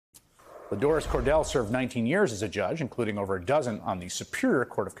LaDoris Cordell served 19 years as a judge, including over a dozen on the Superior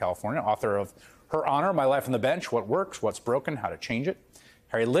Court of California, author of Her Honor, My Life on the Bench, What Works, What's Broken, How to Change It.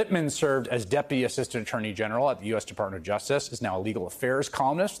 Harry Litman served as Deputy Assistant Attorney General at the U.S. Department of Justice, is now a legal affairs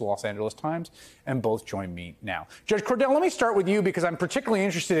columnist for the Los Angeles Times, and both join me now. Judge Cordell, let me start with you because I'm particularly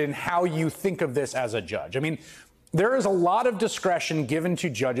interested in how you think of this as a judge. I mean, there is a lot of discretion given to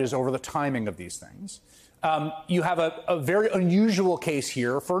judges over the timing of these things. You have a very unusual case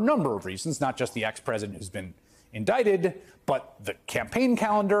here for a number of reasons, not just the ex-president who's been indicted, but the campaign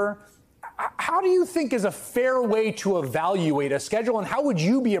calendar. How do you think is a fair way to evaluate a schedule, and how would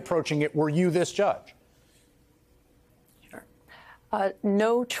you be approaching it were you this judge? Sure.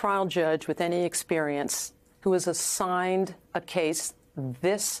 No trial judge with any experience who is assigned a case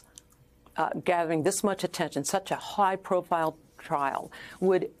this gathering this much attention, such a high-profile trial,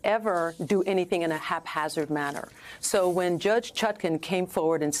 would ever do anything in a haphazard manner. So when Judge Chutkan came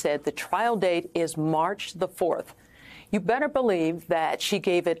forward and said the trial date is March the 4th, you better believe that she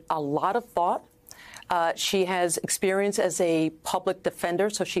gave it a lot of thought. She has experience as a public defender,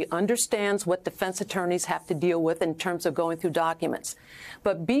 so she understands what defense attorneys have to deal with in terms of going through documents.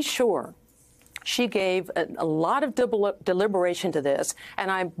 But be sure she gave a lot of deliberation to this,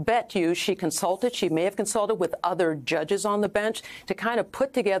 and I bet you she may have consulted with other judges on the bench to kind of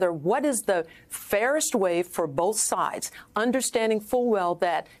put together what is the fairest way for both sides, understanding full well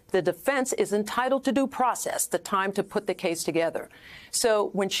that the defense is entitled to due process, the time to put the case together. So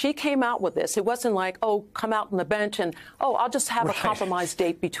when she came out with this, it wasn't like, oh, come out on the bench and, oh, I'll just have a compromise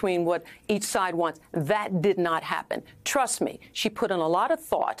date between what each side wants. That did not happen. Trust me, she put in a lot of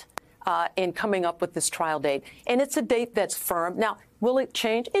thought in coming up with this trial date. And it's a date that's firm. Now, will it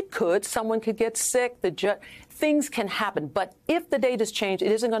change? It could. Someone could get sick. Things can happen. But if the date is changed,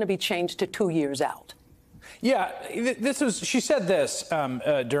 it isn't going to be changed to 2 years out. Yeah, she said this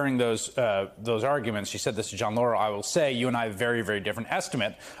during those arguments. She said this to John Lauro. I will say you and I have a very, very different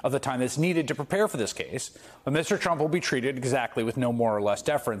estimate of the time that's needed to prepare for this case. But Mr. Trump will be treated exactly with no more or less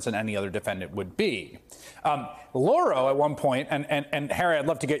deference than any other defendant would be. Lauro, at one point, and Harry, I'd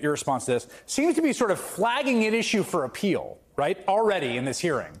love to get your response to this, seems to be sort of flagging an issue for appeal, right, already in this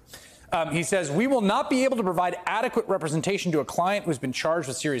hearing. He says, we will not be able to provide adequate representation to a client who's been charged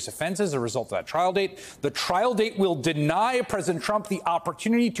with serious offenses as a result of that trial date. The trial date will deny President Trump the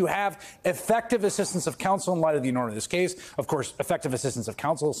opportunity to have effective assistance of counsel in light of the enormity of this case. Of course, effective assistance of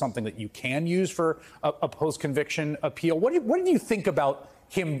counsel is something that you can use for a post-conviction appeal. What did you think about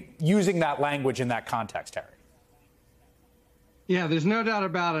him using that language in that context, Harry? Yeah, there's no doubt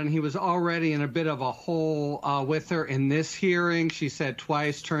about it. And he was already in a bit of a hole with her in this hearing. She said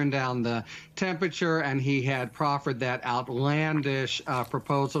twice, turned down the temperature, and he had proffered that outlandish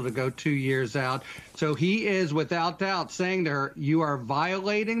proposal to go 2 years out. So he is, without doubt, saying to her, you are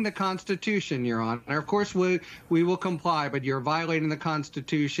violating the Constitution, Your Honor. Of course, we will comply, but you're violating the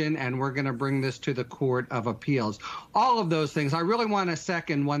Constitution, and we're going to bring this to the Court of Appeals. All of those things. I really want to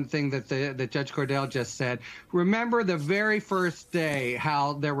second one thing that Judge Cordell just said. Remember the very first day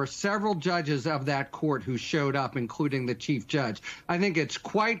how there were several judges of that court who showed up, including the chief judge. I think it's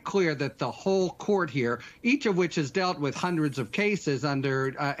quite clear that the whole court here, each of which has dealt with hundreds of cases under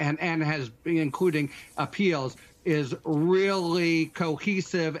and has including appeals, is really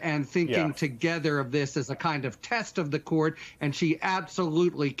cohesive and thinking together of this as a kind of test of the court, and she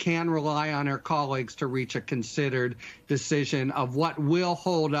absolutely can rely on her colleagues to reach a considered decision of what will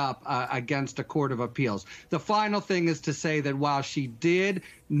hold up against a court of appeals. The final thing is to say that while she did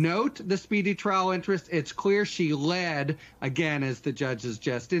note the speedy trial interest, it's clear she led, again, as the judges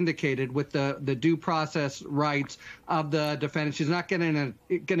just indicated, with the due process rights of the defendant. She's not going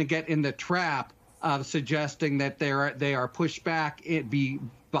to get in the trap of suggesting that they are pushed back, below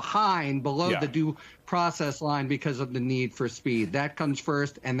the due process line because of the need for speed. That comes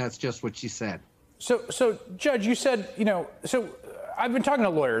first, and that's just what she said. So Judge, you said, so I've been talking to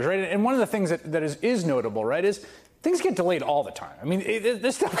lawyers, right? And one of the things that is notable, right, is things get delayed all the time. I mean,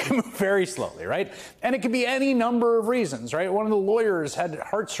 this stuff can move very slowly, right? And it could be any number of reasons, right? One of the lawyers had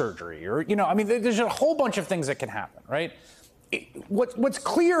heart surgery or, there's a whole bunch of things that can happen, right? What's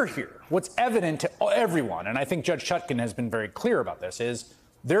clear here, what's evident to everyone, and I think Judge Chutkan has been very clear about this, is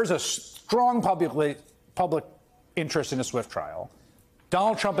there's a strong public interest in a swift trial.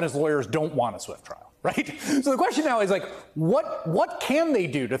 Donald Trump and his lawyers don't want a swift trial, right? So the question now is what can they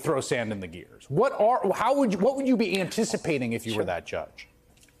do to throw sand in the gears? What would you be anticipating if you were that judge?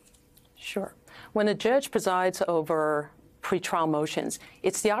 Sure. When a judge presides over pretrial motions,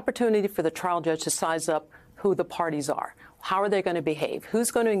 it's the opportunity for the trial judge to size up who the parties are. How are they going to behave?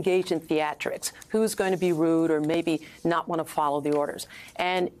 Who's going to engage in theatrics? Who's going to be rude or maybe not want to follow the orders?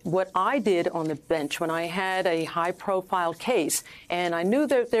 And what I did on the bench when I had a high-profile case and I knew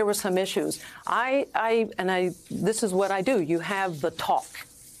that there were some issues, this is what I do. You have the talk.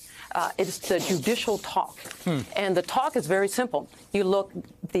 It's the judicial talk. And the talk is very simple. You look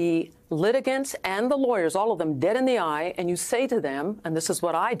the litigants and the lawyers, all of them, dead in the eye, and you say to them, and this is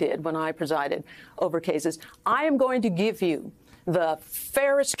what I did when I presided over cases, I am going to give you the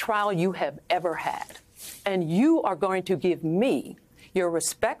fairest trial you have ever had. And you are going to give me your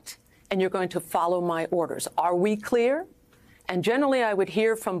respect, and you're going to follow my orders. Are we clear? And generally, I would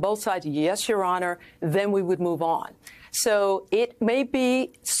hear from both sides, yes, Your Honor, then we would move on. So it may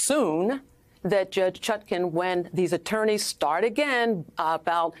be soon that Judge Chutkan, when these attorneys start again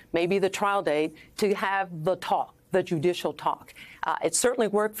about maybe the trial date, to have the talk, the judicial talk. It certainly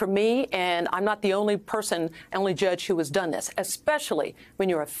worked for me, and I'm not the only judge who has done this, especially when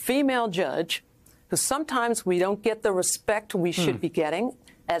you're a female judge, who sometimes we don't get the respect we should be getting,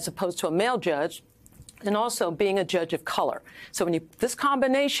 as opposed to a male judge, and also being a judge of color. So this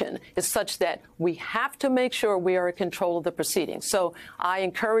combination is such that we have to make sure we are in control of the proceedings. So I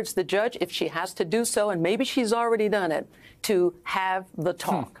encourage the judge, if she has to do so, and maybe she's already done it, to have the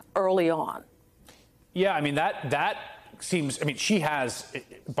talk early on. Yeah, I mean, that seems, I mean, she has,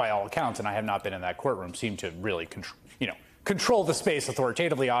 by all accounts, and I have not been in that courtroom, seemed to really control the space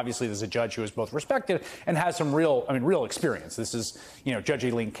authoritatively. Obviously, there's a judge who is both respected and has some real experience. This is, Judge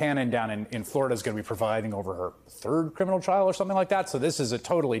Aileen Cannon down in Florida is going to be presiding over her third criminal trial or something like that. So this is a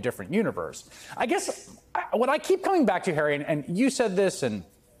totally different universe. I guess what I keep coming back to, Harry, and you said this, and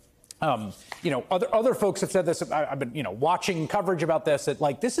other folks have said this. I've been, watching coverage about this.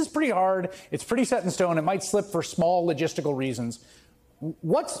 That this is pretty hard. It's pretty set in stone. It might slip for small logistical reasons.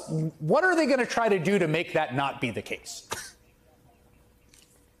 What are they going to try to do to make that not be the case?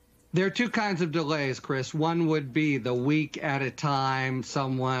 There are two kinds of delays, Chris. One would be the week at a time.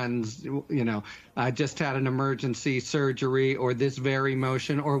 Someone's, just had an emergency surgery or this very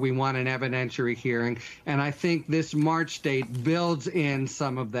motion, or we want an evidentiary hearing. And I think this March date builds in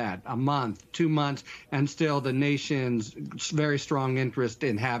some of that, a month, 2 months, and still the nation's very strong interest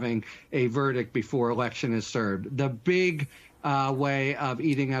in having a verdict before election is served. The big way of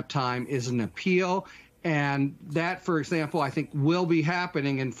eating up time is an appeal. And that, for example, I think will be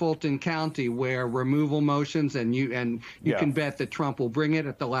happening in Fulton County, where removal motions, and you can bet that Trump will bring it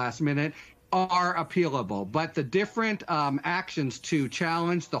at the last minute, are appealable. But the different actions to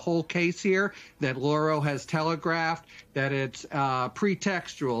challenge the whole case here that Lauro has telegraphed, that it's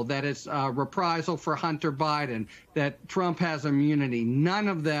pretextual, that it's reprisal for Hunter Biden, that Trump has immunity, none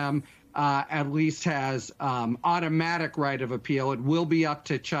of them at least has automatic right of appeal. It will be up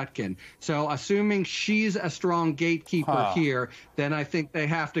to Chutkan. So assuming she's a strong gatekeeper here, then I think they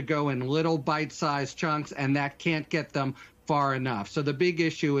have to go in little bite-sized chunks, and that can't get them far enough. So the big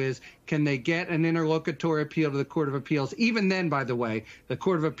issue is, can they get an interlocutory appeal to the Court of Appeals? Even then, by the way, the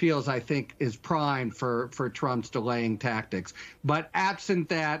Court of Appeals, I think, is primed for Trump's delaying tactics. But absent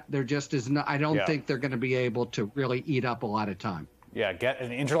that, there just is no, I don't think they're going to be able to really eat up a lot of time. Yeah, get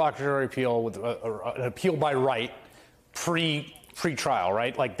an interlocutory appeal with an appeal by right pre-trial,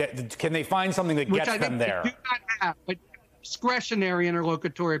 right? Can they find something that gets them there? Which I think they do not have, but discretionary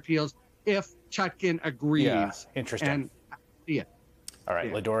interlocutory appeals if Chutkan agrees. Yeah, interesting. All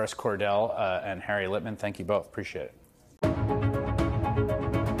right, LaDoris Cordell and Harry Litman, thank you both. Appreciate it.